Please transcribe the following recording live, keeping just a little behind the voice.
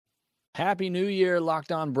Happy New Year,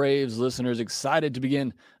 Locked On Braves listeners. Excited to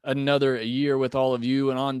begin another year with all of you.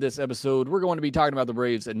 And on this episode, we're going to be talking about the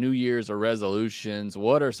Braves' New Year's resolutions.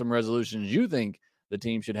 What are some resolutions you think the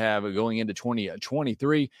team should have going into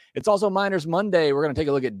 2023? It's also Miners Monday. We're going to take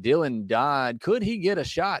a look at Dylan Dodd. Could he get a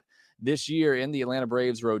shot this year in the Atlanta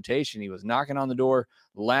Braves rotation? He was knocking on the door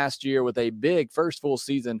last year with a big first full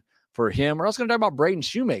season for him. We're also going to talk about Braden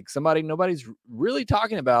Shoemake, somebody nobody's really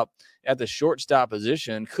talking about at the shortstop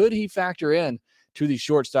position. Could he factor in to the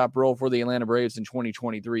shortstop role for the Atlanta Braves in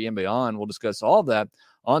 2023 and beyond? We'll discuss all of that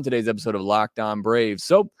on today's episode of Locked On Braves.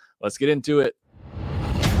 So let's get into it.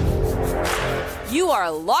 You are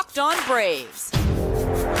Locked On Braves,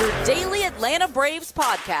 your daily Atlanta Braves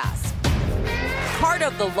podcast. Part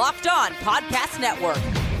of the Locked On Podcast Network,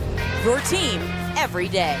 your team every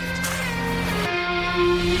day.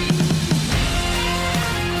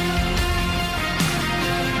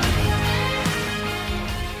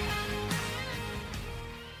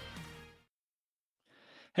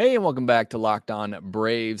 Hey, and welcome back to Locked On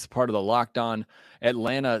Braves, part of the Locked On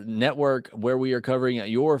Atlanta Network, where we are covering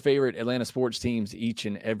your favorite Atlanta sports teams each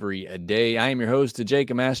and every day. I am your host,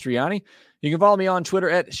 Jacob Mastriani. You can follow me on Twitter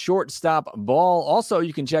at ShortstopBall. Also,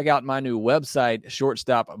 you can check out my new website,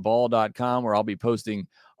 shortstopball.com, where I'll be posting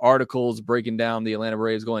articles breaking down the Atlanta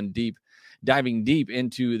Braves, diving deep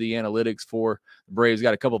into the analytics for the Braves.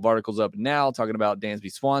 Got a couple of articles up now talking about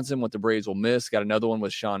Dansby Swanson, what the Braves will miss. Got another one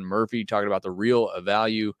with Sean Murphy talking about the real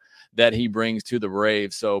value that he brings to the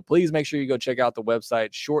Braves. So please make sure you go check out the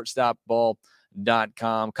website,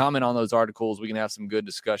 shortstopball.com. Comment on those articles. We can have some good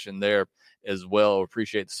discussion there as well.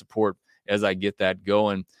 Appreciate the support as I get that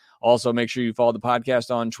going. Also, make sure you follow the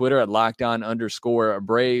podcast on Twitter at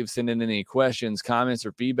LockedOn_Braves. Send in any questions, comments,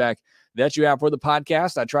 or feedback that you have for the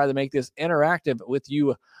podcast. I try to make this interactive with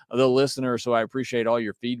you, the listener, so I appreciate all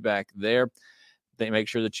your feedback there. Make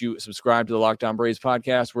sure that you subscribe to the Locked On Braves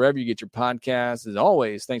podcast wherever you get your podcasts. As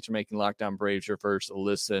always, thanks for making Locked On Braves your first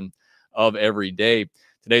listen of every day.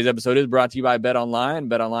 Today's episode is brought to you by BetOnline.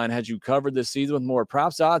 BetOnline has you covered this season with more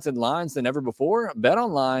props, odds, and lines than ever before.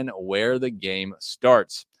 BetOnline, where the game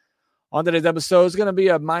starts. On today's episode, it's going to be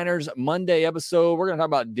a Miners Monday episode. We're going to talk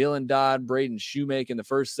about Dylan Dodd, Braden Shoemake in the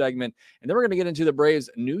first segment, and then we're going to get into the Braves'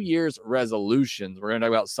 New Year's resolutions. We're going to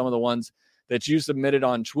talk about some of the ones that you submitted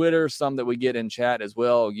on Twitter, some that we get in chat as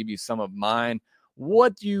well. I'll give you some of mine.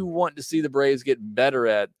 What do you want to see the Braves get better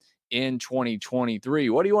at in 2023?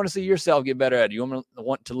 What do you want to see yourself get better at? You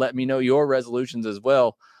want to let me know your resolutions as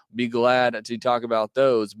well. Be glad to talk about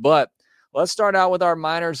those. But let's start out with our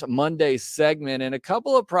Miners Monday segment and a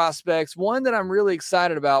couple of prospects. One that I'm really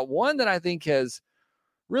excited about, one that I think has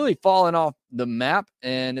really fallen off the map,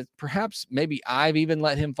 and it's perhaps maybe I've even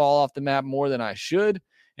let him fall off the map more than I should,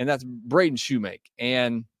 and that's Braden Shoemake.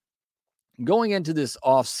 And going into this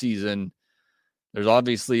offseason, there's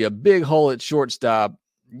obviously a big hole at shortstop.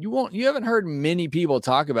 You haven't heard many people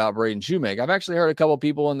talk about Braden Shoemake. I've actually heard a couple of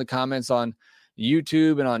people in the comments on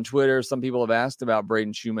YouTube and on Twitter. Some people have asked about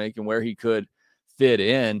Braden Shoemake and where he could fit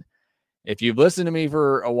in. If you've listened to me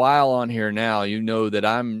for a while on here now, you know that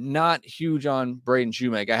I'm not huge on Braden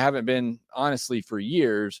Shoemake. I haven't been, honestly, for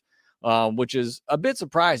years, which is a bit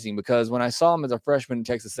surprising because when I saw him as a freshman in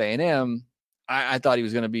Texas A&M, I thought he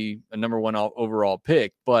was going to be a number one overall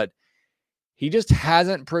pick, but he just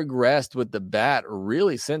hasn't progressed with the bat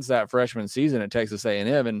really since that freshman season at Texas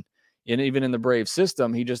A&M, and even in the Braves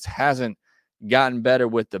system, he just hasn't gotten better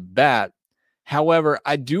with the bat. However,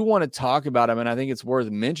 I do want to talk about him, and I think it's worth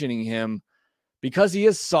mentioning him because he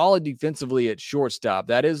is solid defensively at shortstop.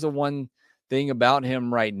 That is the one thing about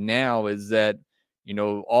him right now is that,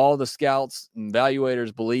 all the scouts and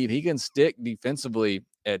evaluators believe he can stick defensively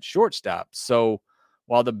at shortstop. So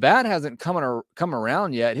while the bat hasn't come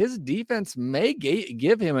around yet, his defense may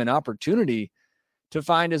give him an opportunity to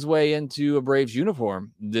find his way into a Braves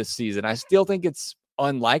uniform this season. I still think it's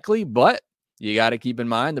unlikely, but you got to keep in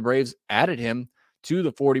mind the Braves added him to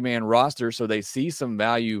the 40-man roster, so they see some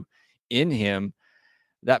value in him.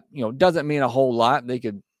 That, doesn't mean a whole lot. They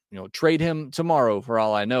could, trade him tomorrow for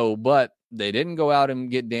all I know, but they didn't go out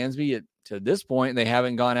and get Dansby to this point. They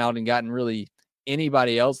haven't gone out and gotten really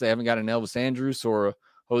anybody else. They haven't got an Elvis Andrus or a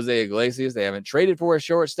Jose Iglesias. They haven't traded for a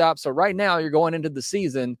shortstop. So right now you're going into the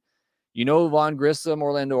season, Vaughn Grissom,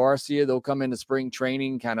 Orlando Arcia, they'll come into spring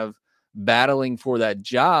training kind of battling for that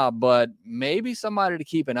job, but maybe somebody to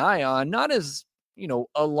keep an eye on, not as,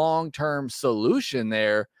 a long-term solution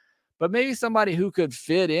there, but maybe somebody who could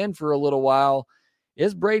fit in for a little while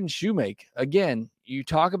is Braden Shoemake. Again, you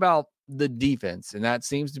talk about the defense, and that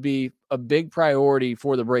seems to be a big priority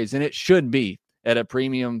for the Braves, and it should be at a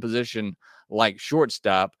premium position like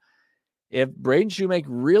shortstop. if Braden Shoemake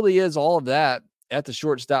really is all of that at the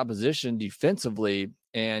shortstop position defensively,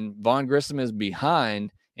 and Vaughn Grissom is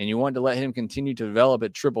behind, and you want to let him continue to develop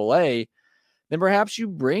at AAA, then perhaps you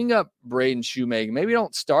bring up Braden Shoemake. Maybe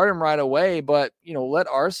don't start him right away, but, let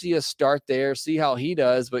Arcia start there, see how he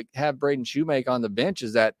does, but have Braden Shoemake on the bench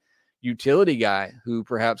as that utility guy who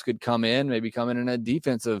perhaps could come in a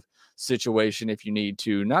defensive situation if you need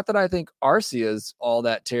to. Not that I think Arcia is all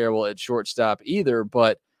that terrible at shortstop either,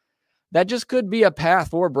 but that just could be a path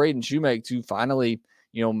for Braden Shoemake to finally,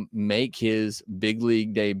 make his big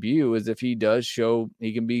league debut, as if he does show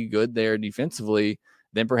he can be good there defensively.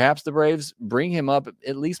 Then perhaps the Braves bring him up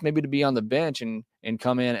at least maybe to be on the bench and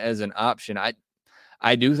come in as an option.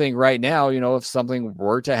 I do think right now, if something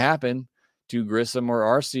were to happen to Grissom or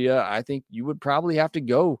Arcia, I think you would probably have to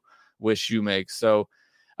go with Shoemake. So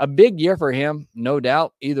a big year for him, no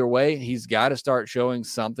doubt. Either way, he's got to start showing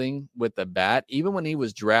something with the bat. Even when he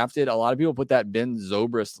was drafted, a lot of people put that Ben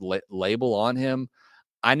Zobrist label on him.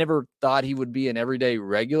 I never thought he would be an everyday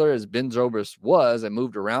regular, as Ben Zobrist was and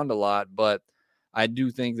moved around a lot, but I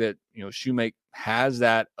do think that, Shoemake has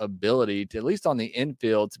that ability to, at least on the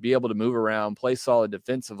infield, to be able to move around, play solid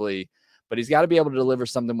defensively, but he's got to be able to deliver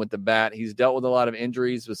something with the bat. He's dealt with a lot of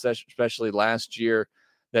injuries, especially last year,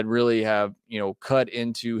 that really have, cut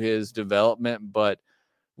into his development, but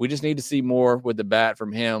we just need to see more with the bat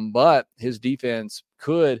from him. But his defense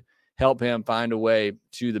could help him find a way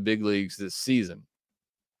to the big leagues this season.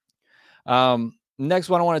 Next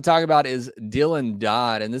one I want to talk about is Dylan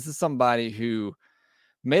Dodd, and this is somebody who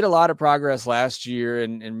made a lot of progress last year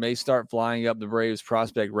and may start flying up the Braves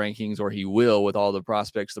prospect rankings, or he will with all the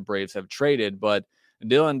prospects the Braves have traded. But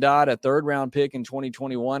Dylan Dodd, a third-round pick in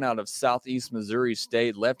 2021 out of Southeast Missouri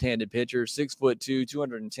State, left-handed pitcher, 6'2",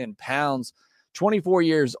 210 pounds, 24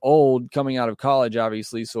 years old, coming out of college,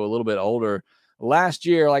 obviously, so a little bit older. Last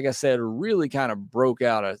year, like I said, really kind of broke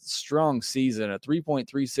out a strong season, a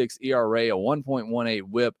 3.36 ERA, a 1.18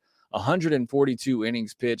 whip, 142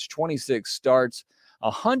 innings pitched, 26 starts,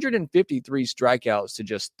 153 strikeouts to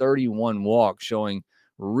just 31 walks, showing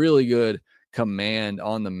really good command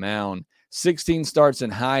on the mound. 16 starts in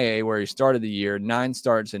high A, where he started the year, 9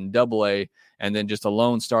 starts in double A, and then just a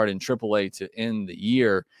lone start in triple A to end the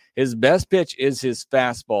year. His best pitch is his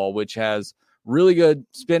fastball, which has really good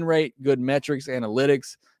spin rate, good metrics,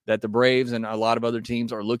 analytics that the Braves and a lot of other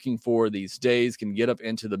teams are looking for these days, can get up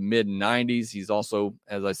into the mid-90s. He's also,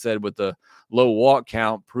 as I said, with the low walk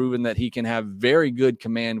count, proven that he can have very good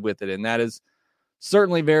command with it, and that is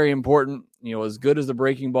certainly very important. As good as the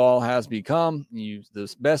breaking ball has become,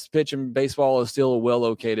 the best pitch in baseball is still a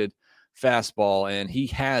well-located fastball, and he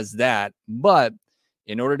has that. But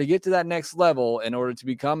in order to get to that next level, in order to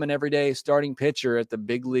become an everyday starting pitcher at the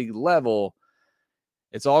big league level,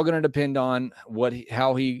 it's all going to depend on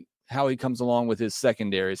how he comes along with his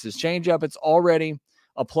secondaries. His changeup, it's already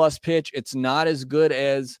a plus pitch. It's not as good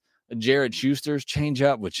as Jared Schuster's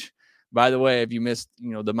changeup, which, by the way, if you missed,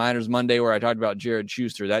 the Minors Monday where I talked about Jared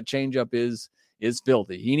Schuster, that changeup is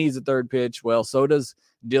filthy. He needs a third pitch. Well, so does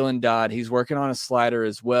Dylan Dodd. He's working on a slider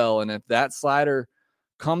as well. And if that slider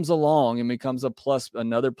comes along and becomes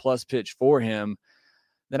another plus pitch for him,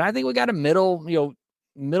 then I think we got a middle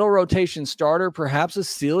rotation starter, perhaps a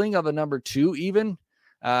ceiling of a number 2 even.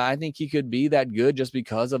 I think he could be that good just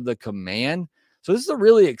because of the command. So this is a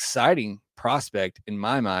really exciting prospect in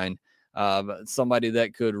my mind. Somebody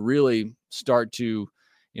that could really start to,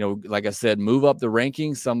 like I said, move up the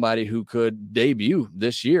rankings, somebody who could debut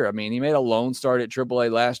this year. I mean, he made a lone start at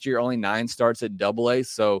AAA last year, only 9 starts at AA,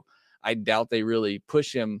 so I doubt they really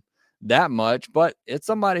push him that much, but it's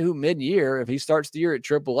somebody who mid-year, if he starts the year at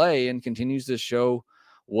AAA and continues to show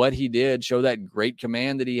what he did, show that great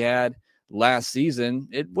command that he had last season,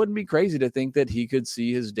 it wouldn't be crazy to think that he could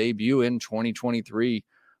see his debut in 2023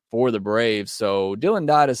 for the Braves. So Dylan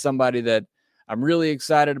Dodd is somebody that I'm really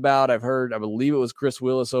excited about. I believe it was Chris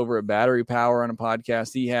Willis over at Battery Power on a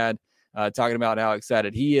podcast he had talking about how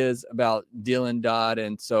excited he is about Dylan Dodd.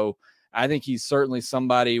 And so I think he's certainly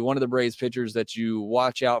somebody, one of the Braves pitchers that you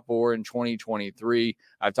watch out for in 2023.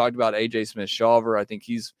 I've talked about AJ Smith-Shawver. I think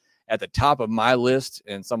he's at the top of my list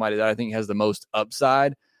and somebody that I think has the most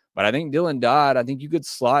upside. But I think Dylan Dodd, I think you could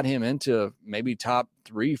slot him into maybe top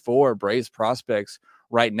 3-4 Braves prospects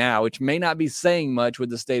right now, which may not be saying much with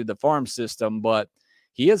the state of the farm system, but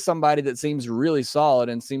he is somebody that seems really solid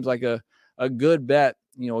and seems like a good bet.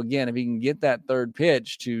 Again, if he can get that third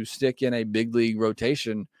pitch to stick in a big league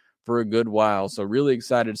rotation for a good while. So really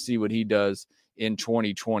excited to see what he does in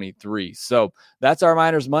 2023. So that's our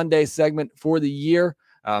Minors Monday segment for the year.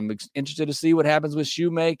 I'm interested to see what happens with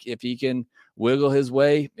Shoemake, if he can wiggle his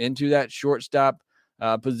way into that shortstop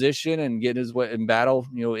position and get his way in battle,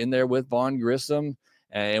 in there with Vaughn Grissom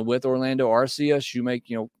and with Orlando Arcia.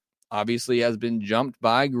 Shoemake, obviously has been jumped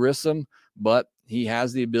by Grissom, but he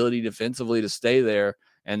has the ability defensively to stay there.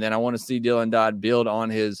 And then I want to see Dylan Dodd build on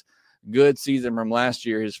his good season from last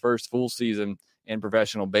year, his first full season in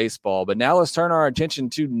professional baseball. But now let's turn our attention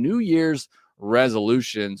to New Year's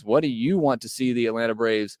resolutions. What do you want to see the Atlanta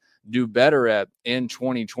Braves do better at in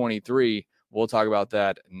 2023? We'll talk about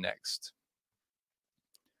that next.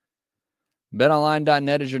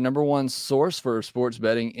 BetOnline.net is your number one source for sports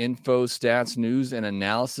betting info, stats, news, and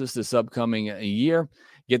analysis this upcoming year.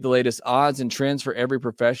 Get the latest odds and trends for every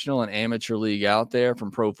professional and amateur league out there,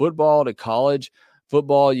 from pro football to college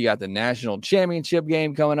football. You got the national championship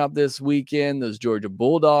game coming up this weekend. Those Georgia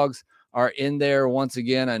Bulldogs are in there once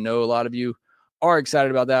again. I know a lot of you are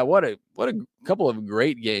excited about that. What a couple of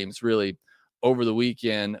great games, really, over the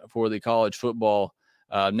weekend for the college football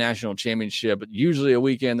national championship. But usually a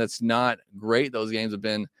weekend that's not great. Those games have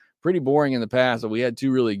been pretty boring in the past, but we had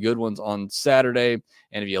two really good ones on Saturday.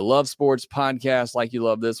 And if you love sports podcasts like you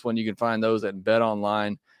love this one, you can find those at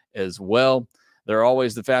BetOnline as well. They're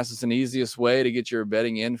always the fastest and easiest way to get your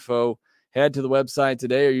betting info. Head to the website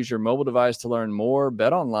today or use your mobile device to learn more.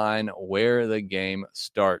 BetOnline, where the game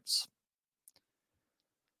starts.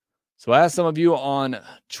 So I asked some of you on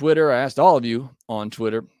Twitter, I asked all of you on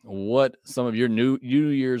Twitter what some of your New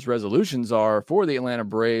Year's resolutions are for the Atlanta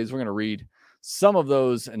Braves. We're going to read some of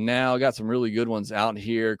those now. Got some really good ones out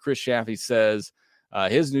here. Chris Shaffey says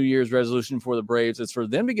his New Year's resolution for the Braves is for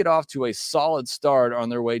them to get off to a solid start on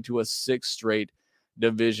their way to a 6th straight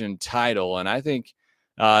division title. And I think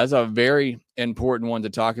that's a very important one to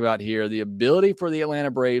talk about here. The ability for the Atlanta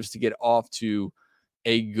Braves to get off to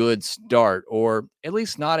a good start, or at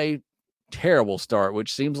least not a terrible start,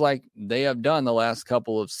 which seems like they have done the last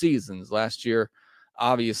couple of seasons. Last year,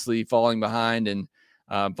 obviously falling behind and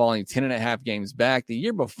falling 10.5 games back. The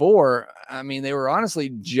year before, I mean, they were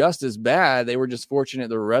honestly just as bad. They were just fortunate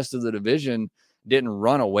the rest of the division didn't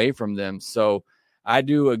run away from them. So I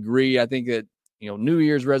do agree. I think that, New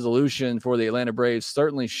Year's resolution for the Atlanta Braves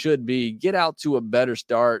certainly should be get out to a better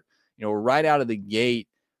start, right out of the gate,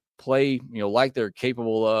 play, like they're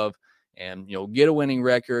capable of, and, get a winning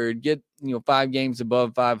record, get, 5 games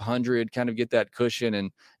above 500, kind of get that cushion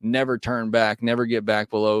and never turn back, never get back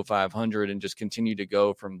below 500 and just continue to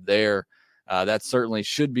go from there. That certainly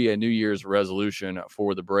should be a New Year's resolution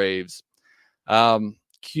for the Braves.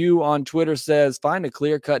 Q on Twitter says, find a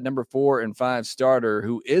clear-cut number 4 and 5 starter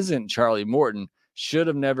who isn't Charlie Morton. Should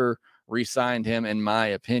have never re-signed him, in my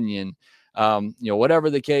opinion.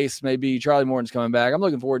 Whatever the case may be, Charlie Morton's coming back. I'm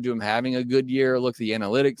looking forward to him having a good year. Look at the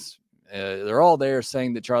analytics. They're all there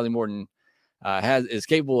saying that Charlie Morton is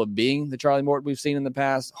capable of being the Charlie Morton we've seen in the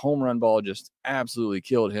past. Home run ball just absolutely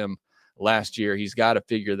killed him last year. He's got to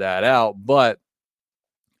figure that out. But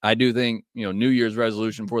I do think, New Year's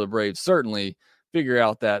resolution for the Braves, certainly figure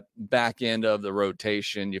out that back end of the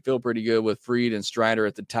rotation. You feel pretty good with Fried and Strider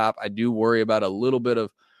at the top. I do worry about a little bit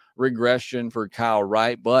of regression for Kyle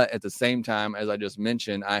Wright, but at the same time, as I just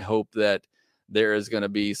mentioned, I hope that there is going to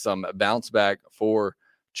be some bounce back for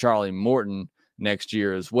Charlie Morton next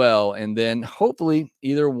year as well. And then hopefully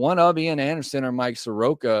either one of Ian Anderson or Mike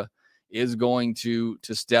Soroka is going to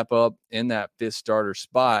step up in that 5th starter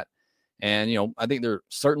spot. And, I think they're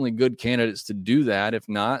certainly good candidates to do that. If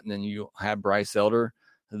not, then you have Bryce Elder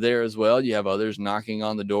there as well. You have others knocking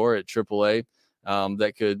on the door at AAA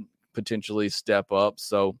that could potentially step up.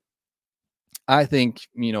 So I think,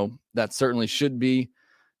 that certainly should be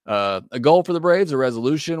a goal for the Braves, a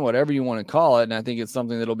resolution, whatever you want to call it. And I think it's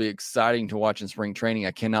something that'll be exciting to watch in spring training.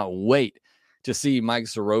 I cannot wait to see Mike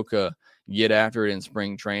Soroka get after it in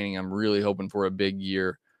spring training. I'm really hoping for a big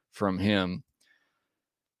year from him.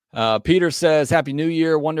 Peter says, Happy New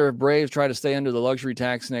Year. Wonder if Braves try to stay under the luxury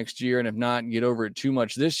tax next year, and if not, get over it too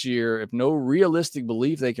much this year. If no realistic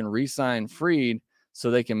belief they can re-sign Fried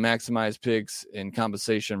so they can maximize picks and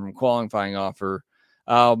compensation from qualifying offer.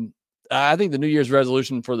 I think the New Year's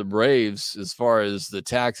resolution for the Braves, as far as the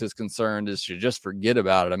tax is concerned, is to just forget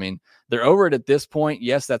about it. I mean, they're over it at this point.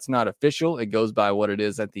 Yes, that's not official. It goes by what it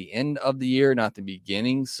is at the end of the year, not the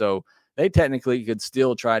beginning. So they technically could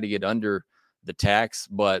still try to get under the tax,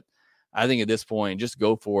 but I think at this point, just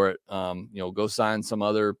go for it. Go sign some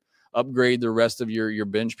other, upgrade the rest of your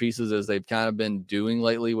bench pieces as they've kind of been doing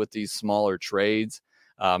lately with these smaller trades.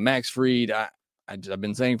 Max Fried, I've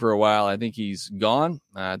been saying for a while, I think he's gone.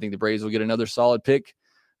 I think the Braves will get another solid pick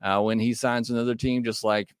when he signs another team, just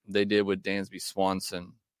like they did with Dansby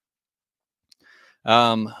Swanson.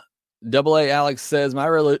 Double A Alex says,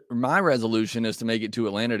 my resolution is to make it to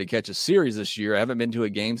Atlanta to catch a series this year. I haven't been to a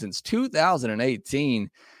game since 2018.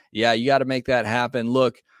 Yeah, you got to make that happen.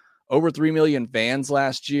 Look, over 3 million fans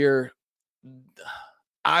last year.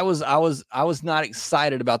 I was not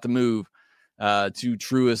excited about the move to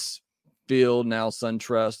Truist Field, now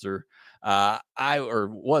SunTrust, or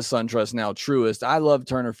was SunTrust, now Truist. I love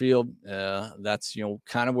Turner Field. That's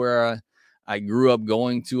kind of where I grew up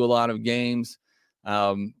going to a lot of games.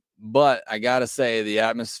 But I gotta say the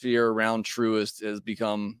atmosphere around Truist has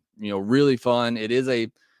become really fun. It is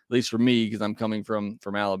at least for me, because I'm coming from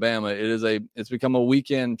Alabama, it's become a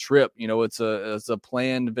weekend trip. It's a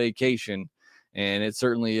planned vacation, and it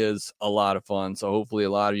certainly is a lot of fun. So hopefully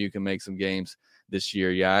a lot of you can make some games this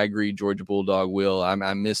year. Yeah, I agree. Georgia Bulldog will.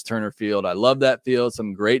 I miss Turner Field. I love that field.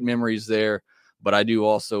 Some great memories there, but I do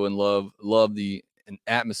also love the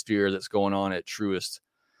atmosphere that's going on at Truist.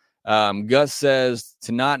 Gus says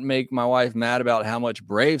to not make my wife mad about how much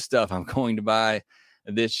Brave stuff I'm going to buy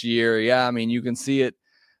this year. Yeah, I mean, you can see it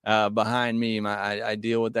behind me. I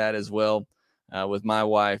deal with that as well with my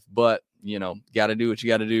wife, but got to do what you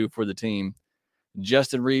got to do for the team.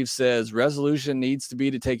 Justin Reeves says resolution needs to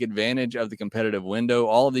be to take advantage of the competitive window.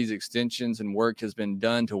 All of these extensions and work has been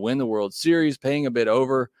done to win the World Series, paying a bit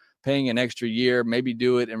over, paying an extra year, maybe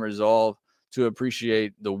do it and resolve to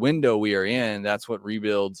appreciate the window we are in. That's what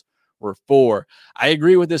rebuilds were for. I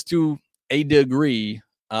agree with this to a degree,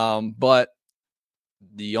 but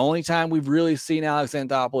the only time we've really seen Alex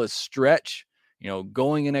Anthopoulos stretch,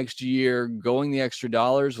 going an extra year, going the extra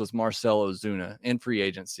dollars, was Marcell Ozuna in free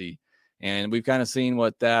agency. And we've kind of seen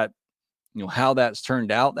what that, how that's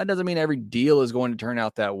turned out. That doesn't mean every deal is going to turn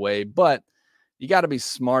out that way, but you got to be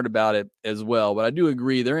smart about it as well. But I do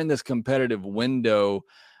agree they're in this competitive window.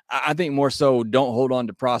 I think more so don't hold on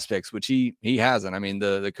to prospects, which he hasn't. I mean,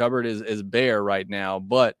 the cupboard is bare right now,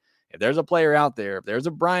 but if there's a player out there, if there's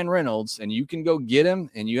a Brian Reynolds and you can go get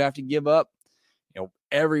him and you have to give up,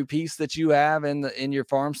 every piece that you have in your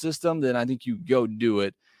farm system, then I think you go do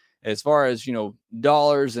it. As far as,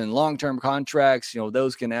 dollars and long-term contracts,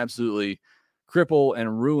 those can absolutely cripple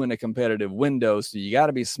and ruin a competitive window. So you got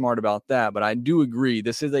to be smart about that. But I do agree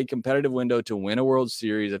this is a competitive window to win a World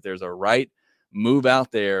Series. If there's a right move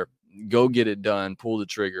out there, go get it done, pull the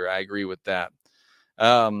trigger. I agree with that.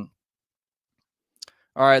 All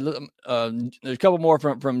right. There's a couple more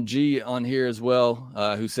from G on here as well,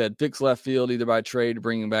 who said fix left field either by trade,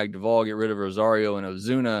 bringing back Duvall, get rid of Rosario and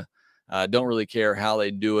Ozuna. Don't really care how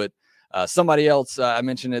they do it. Somebody else, I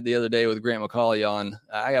mentioned it the other day with Grant McCauley on.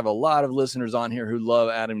 I have a lot of listeners on here who love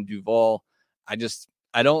Adam Duvall. I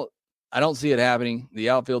don't see it happening. The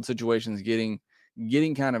outfield situation is getting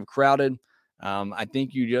kind of crowded. I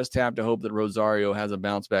think you just have to hope that Rosario has a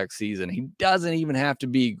bounce back season. He doesn't even have to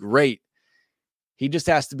be great. He just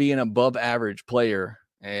has to be an above average player.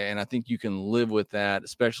 And I think you can live with that,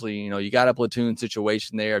 especially, you got a platoon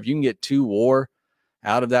situation there. If you can get 2 WAR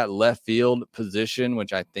out of that left field position,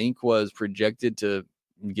 which I think was projected to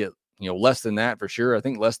get, less than that for sure. I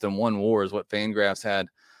think less than 1 WAR is what Fangraphs had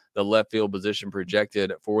the left field position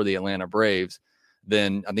projected for the Atlanta Braves.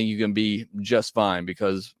 Then I think you can be just fine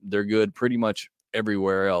because they're good pretty much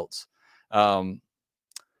everywhere else. New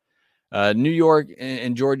York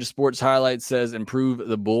and Georgia Sports Highlights says improve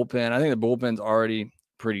the bullpen. I think the bullpen's already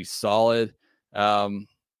pretty solid.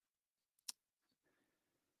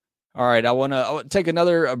 All right, I want to take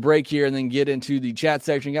another break here and then get into the chat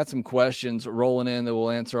section. Got some questions rolling in that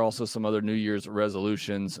we'll answer, also some other New Year's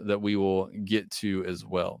resolutions that we will get to as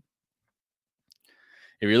well.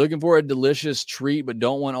 If you're looking for a delicious treat but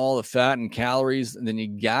don't want all the fat and calories, then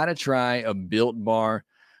you got to try a Built Bar.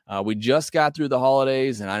 We just got through the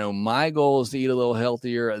holidays, and I know my goal is to eat a little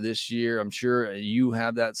healthier this year. I'm sure you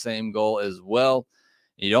have that same goal as well.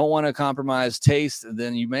 You don't want to compromise taste,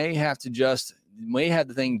 then you may have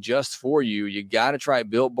the thing just for you. You got to try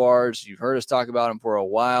Built Bars. You've heard us talk about them for a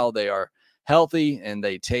while. They are healthy and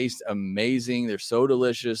they taste amazing. They're so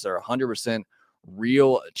delicious. They're 100%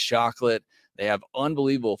 real chocolate. They have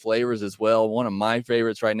unbelievable flavors as well. One of my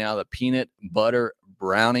favorites right now, the peanut butter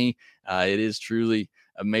brownie. It is truly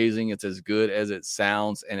amazing. It's as good as it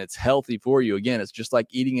sounds, and it's healthy for you. Again, it's just like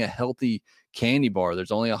eating a healthy candy bar.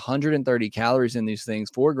 There's only 130 calories in these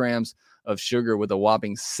things, 4 grams of sugar with a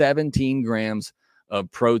whopping 17 grams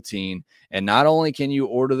of protein. And not only can you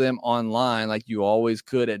order them online like you always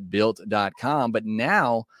could at built.com, but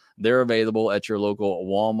now they're available at your local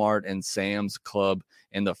Walmart and Sam's Club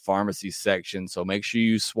in the pharmacy section. So make sure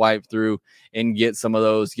you swipe through and get some of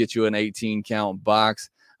those, get you an 18 count box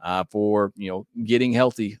for, getting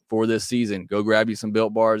healthy for this season. Go grab you some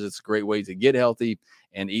Built Bars. It's a great way to get healthy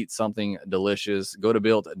and eat something delicious. Go to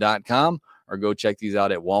built.com or go check these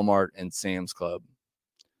out at Walmart and Sam's Club.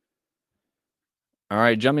 All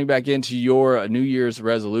right, jumping back into your New Year's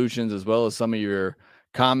resolutions as well as some of your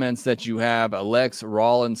comments that you have. Alex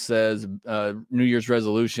Rollins says New Year's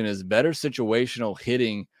resolution is better situational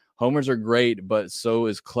hitting. Homers are great, but so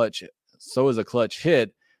is clutch. So is a clutch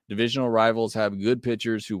hit. Divisional rivals have good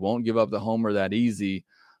pitchers who won't give up the homer that easy.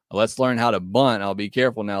 Let's learn how to bunt. I'll be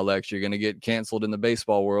careful now, Lex. You're going to get canceled in the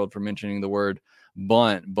baseball world for mentioning the word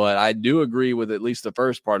bunt, but I do agree with at least the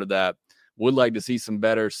first part of that. Would like to see some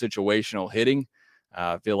better situational hitting.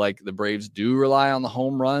 I feel like the Braves do rely on the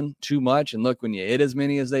home run too much. And look, when you hit as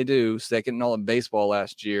many as they do, second in all of baseball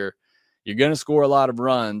last year, you're going to score a lot of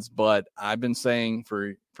runs. But I've been saying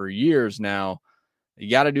for years now, you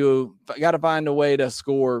got to find a way to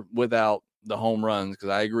score without the home runs. Because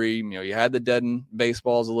I agree, you had the deadened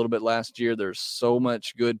baseballs a little bit last year. There's so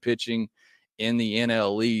much good pitching in the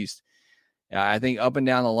NL East. I think up and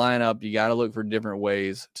down the lineup, you got to look for different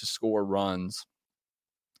ways to score runs.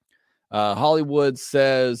 Hollywood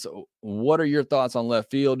says, what are your thoughts on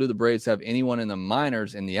left field? Do the Braves have anyone in the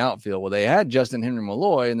minors in the outfield? Well, they had Justin Henry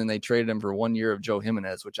Malloy, and then they traded him for 1 year of Joe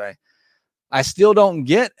Jimenez, which I still don't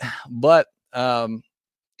get. But,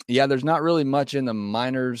 there's not really much in the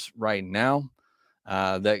minors right now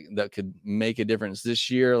that could make a difference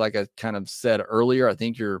this year. Like I kind of said earlier, I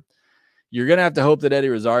think you're going to have to hope that Eddie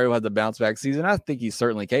Rosario has the bounce back season. I think he's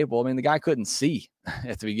certainly capable. I mean, the guy couldn't see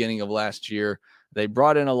at the beginning of last year. They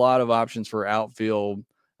brought in a lot of options for outfield.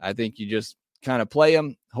 I think you just kind of play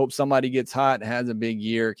them, hope somebody gets hot, has a big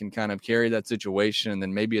year, can kind of carry that situation. And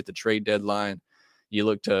then maybe at the trade deadline, you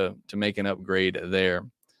look to make an upgrade there.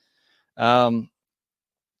 Chandler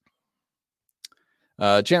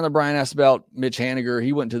Bryan asked about Mitch Haniger.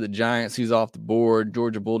 He went to the Giants. He's off the board.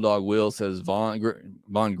 Georgia Bulldog Will says Vaughn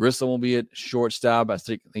Grissom will be at shortstop. I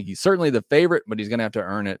think he's certainly the favorite, but he's going to have to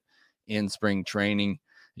earn it in spring training.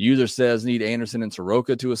 User says need Anderson and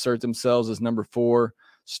Soroka to assert themselves as number 4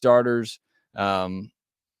 starters. Dubstep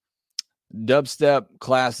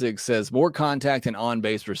Classic says more contact and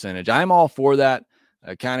on-base percentage. I'm all for that.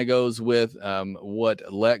 Kind of goes with what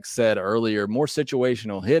Lex said earlier. More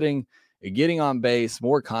situational hitting, getting on base,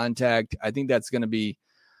 more contact. I think that's going to be,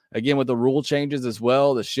 again, with the rule changes as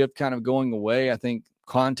well, the shift kind of going away. I think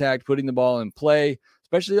contact, putting the ball in play,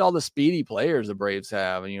 especially all the speedy players the Braves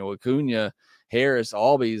have. Acuna, Harris,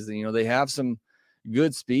 Albies, they have some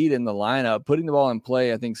good speed in the lineup. Putting the ball in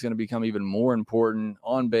play, I think, is going to become even more important.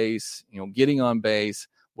 On base, getting on base.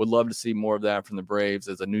 Would love to see more of that from the Braves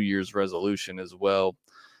as a New Year's resolution as well.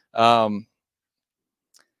 SA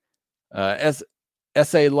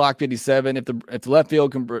Lock 57. If the left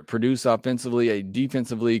field can produce offensively, a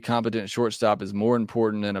defensively competent shortstop is more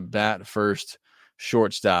important than a bat first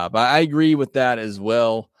shortstop. I agree with that as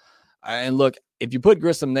well. And look, if you put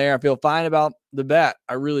Grissom there, I feel fine about the bat.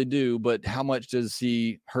 I really do. But how much does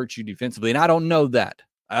he hurt you defensively? And I don't know that.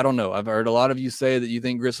 I don't know. I've heard a lot of you say that you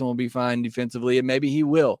think Grissom will be fine defensively, and maybe he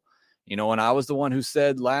will. And I was the one who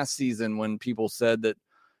said last season when people said that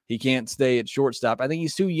he can't stay at shortstop, I think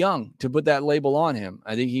he's too young to put that label on him.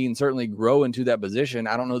 I think he can certainly grow into that position.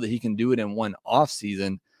 I don't know that he can do it in one off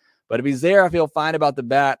season. But if he's there, I feel fine about the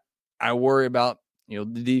bat. I worry about the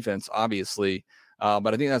defense, obviously.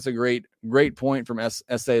 But I think that's a great point from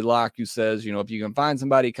S.A. Locke, who says, if you can find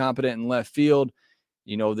somebody competent in left field,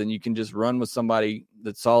 then you can just run with somebody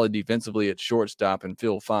that's solid defensively at shortstop and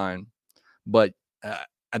feel fine. But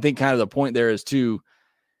I think kind of the point there is, too,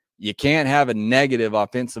 you can't have a negative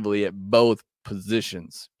offensively at both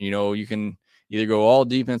positions. You can either go all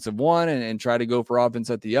defensive one and try to go for offense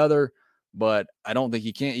at the other, but I don't think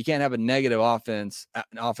you can't have a negative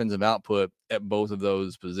offensive output at both of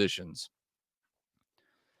those positions.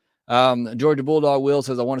 Georgia Bulldog Will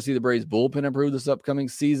says, I want to see the Braves bullpen improve this upcoming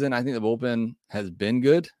season. I think the bullpen has been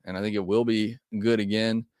good, and I think it will be good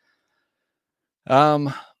again.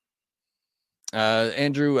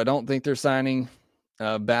 Andrew, I don't think they're signing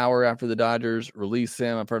Bauer after the Dodgers release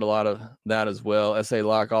him. I've heard a lot of that as well. S.A.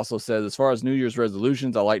 Locke also says, as far as New Year's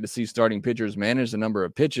resolutions, I like to see starting pitchers manage the number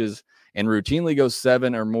of pitches and routinely go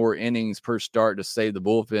 7 or more innings per start to save the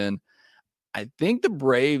bullpen. I think the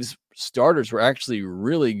Braves starters were actually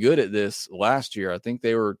really good at this last year. I think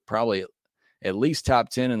they were probably at least top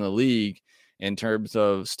 10 in the league in terms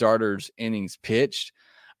of starters innings pitched.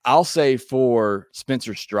 I'll say for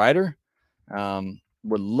Spencer Strider,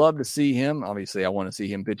 would love to see him. Obviously, I want to see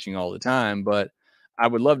him pitching all the time, but I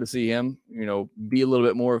would love to see him, be a little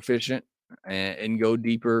bit more efficient and go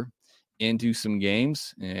deeper into some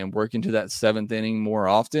games and work into that 7th inning more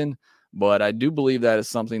often. But I do believe that is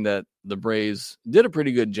something that the Braves did a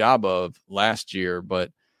pretty good job of last year.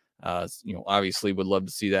 But, obviously would love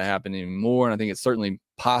to see that happen even more. And I think it's certainly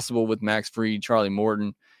possible with Max Fried, Charlie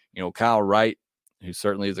Morton, Kyle Wright, who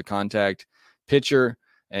certainly is a contact pitcher,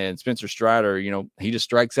 and Spencer Strider. He just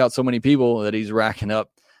strikes out so many people that he's racking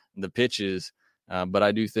up the pitches. But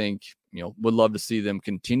I do think, would love to see them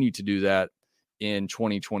continue to do that in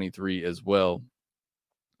 2023 as well.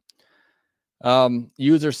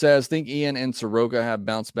 User says, think Ian and Soroka have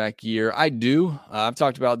bounced back year. I do. I've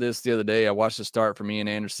talked about this the other day. I watched the start from Ian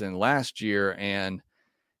Anderson last year, and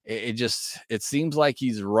it seems like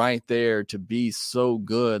he's right there to be so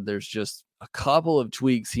good. There's just a couple of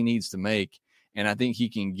tweaks he needs to make, and I think he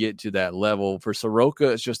can get to that level. For Soroka,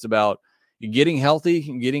 it's just about getting healthy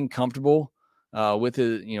and getting comfortable with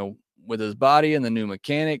his body and the new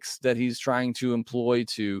mechanics that he's trying to employ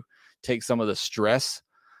to take some of the stress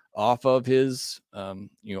off of his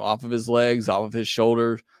off of his legs, off of his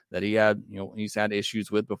shoulder that he had, he's had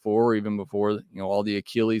issues with before, even before, all the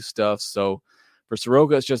Achilles stuff. So for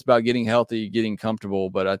Soroka, it's just about getting healthy, getting comfortable.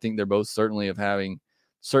 But I think they're both certainly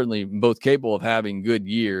both capable of having good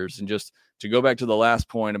years. And just to go back to the last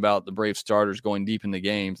point about the Brave starters going deep in the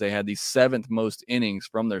games, they had the 7th most innings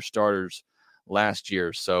from their starters last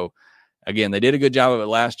year. So again, they did a good job of it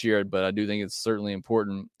last year, but I do think it's certainly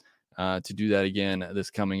important to do that again this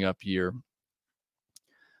coming up year.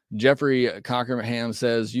 Jeffrey Cockerham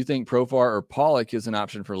says, you think Profar or Pollock is an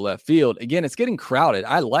option for left field? Again, it's getting crowded.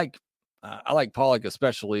 I like Pollock,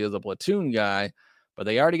 especially as a platoon guy, but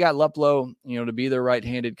they already got Luplow, to be their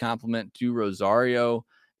right-handed complement to Rosario.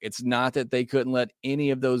 It's not that they couldn't let any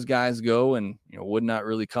of those guys go and, would not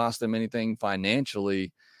really cost them anything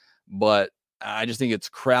financially, but I just think it's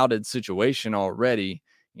a crowded situation already.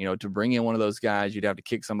 To bring in one of those guys, you'd have to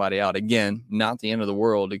kick somebody out. Again, not the end of the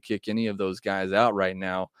world to kick any of those guys out right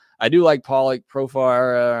now. I do like Pollock.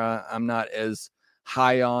 Profar, I'm not as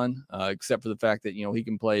high on, except for the fact that, he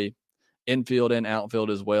can play infield and outfield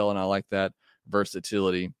as well, and I like that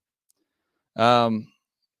versatility.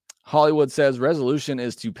 Hollywood says, resolution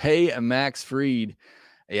is to pay a Max Fried.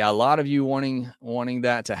 Yeah, a lot of you wanting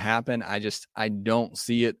that to happen. I don't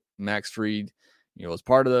see it. Max Fried, as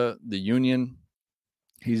part of the union,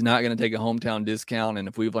 he's not going to take a hometown discount. And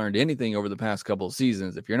if we've learned anything over the past couple of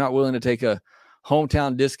seasons, if you're not willing to take a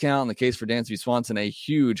hometown discount, in the case for Dansby Swanson, a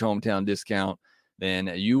huge hometown discount,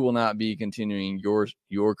 then you will not be continuing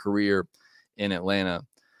your career in Atlanta.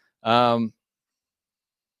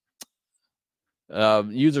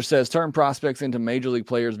 User says, turn prospects into major league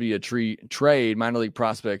players via trade. Minor league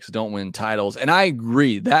prospects don't win titles. And I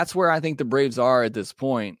agree. That's where I think the Braves are at this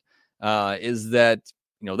point, is that,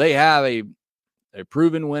 they have a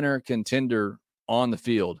proven winner contender on the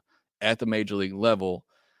field at the major league level.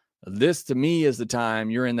 This, to me, is the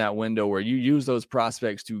time you're in that window where you use those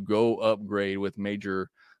prospects to go upgrade with major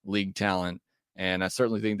league talent. And I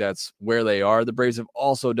certainly think that's where they are. The Braves have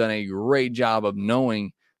also done a great job of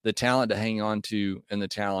knowing the talent to hang on to and the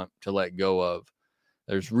talent to let go of.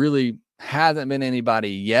 There's really hasn't been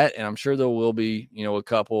anybody yet, and I'm sure there will be, a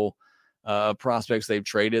couple prospects they've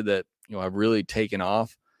traded that, have really taken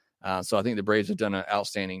off. So I think the Braves have done an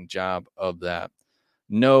outstanding job of that.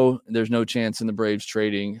 No, there's no chance in the Braves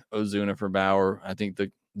trading Ozuna for Bauer. I think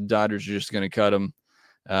the Dodgers are just going to cut him.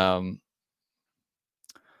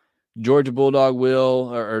 Georgia Bulldog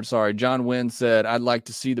John Wynn said, I'd like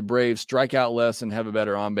to see the Braves strike out less and have a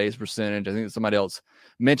better on-base percentage. I think somebody else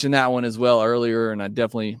mentioned that one as well earlier, and I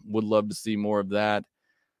definitely would love to see more of that.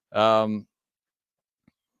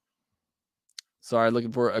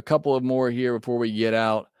 Looking for a couple of more here before we get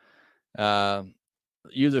out.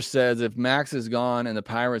 User says, if Max is gone and the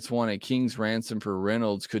Pirates want a king's ransom for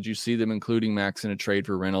Reynolds, could you see them including Max in a trade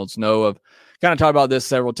for Reynolds? No, I've kind of talked about this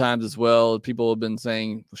several times as well. People have been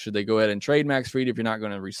saying, should they go ahead and trade Max Fried if you're not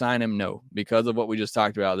going to re-sign him? No, because of what we just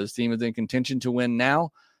talked about. This team is in contention to win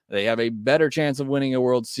now. They have a better chance of winning a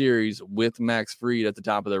World Series with Max Fried at the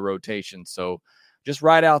top of their rotation. So just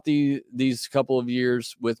ride out these couple of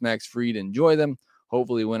years with Max Fried, enjoy them,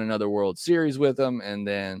 hopefully win another World Series with them, and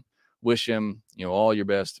then wish him, all your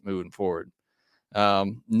best moving forward.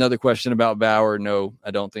 Another question about Bauer. No, I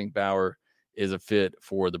don't think Bauer is a fit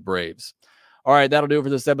for the Braves. All right, that'll do it for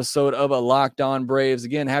this episode of Locked On Braves.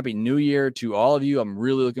 Again, Happy New Year to all of you. I'm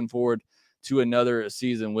really looking forward to another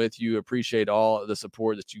season with you. Appreciate all the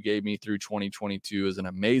support that you gave me through 2022. It was an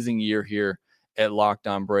amazing year here at Locked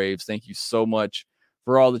On Braves. Thank you so much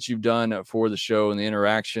for all that you've done for the show and the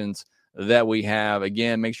interactions that we have.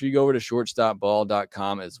 Again, make sure you go over to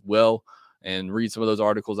shortstopball.com as well and read some of those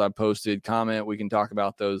articles I posted. Comment. We can talk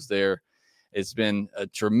about those there It's been a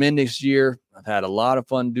tremendous year. I've had a lot of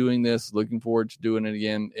fun doing this. Looking forward to doing it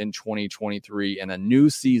again in 2023 and a new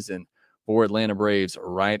season for Atlanta Braves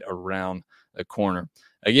right around the corner.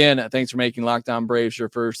 Again, thanks for making Locked On Braves your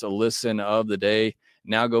first listen of the day.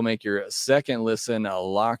 Now go make your second listen,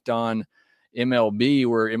 Locked On MLB,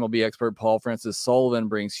 where MLB expert Paul Francis Sullivan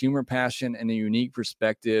brings humor, passion, and a unique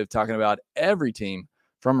perspective, talking about every team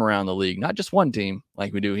from around the league, not just one team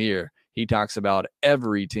like we do here. He talks about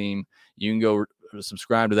every team. You can go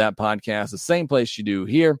subscribe to that podcast, the same place you do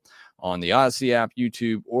here on the Odyssey app,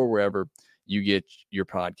 YouTube, or wherever you get your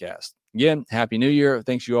podcast. Again, Happy New Year.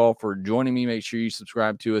 Thanks you all for joining me. Make sure you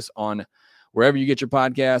subscribe to us on wherever you get your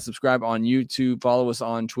podcast. Subscribe on YouTube. Follow us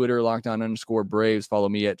on Twitter, LockedOn_Braves. Follow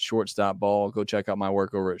me at ShortstopBall. Go check out my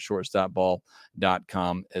work over at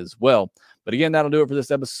ShortstopBall.com as well. But again, that'll do it for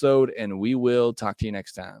this episode, and we will talk to you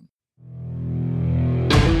next time.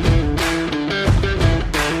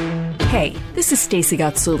 Hey, this is Stacey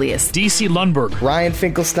Gotsoulias, DC Lundberg, Ryan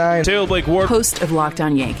Finkelstein, Taylor Blake Ward, host of Locked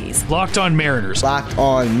On Yankees, Locked On Mariners, Locked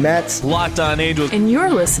On Mets, Locked On Angels, and you're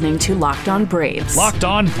listening to Locked On Braves. Locked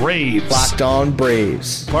On Braves, Locked On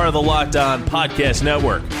Braves, part of the Locked On Podcast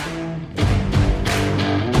Network,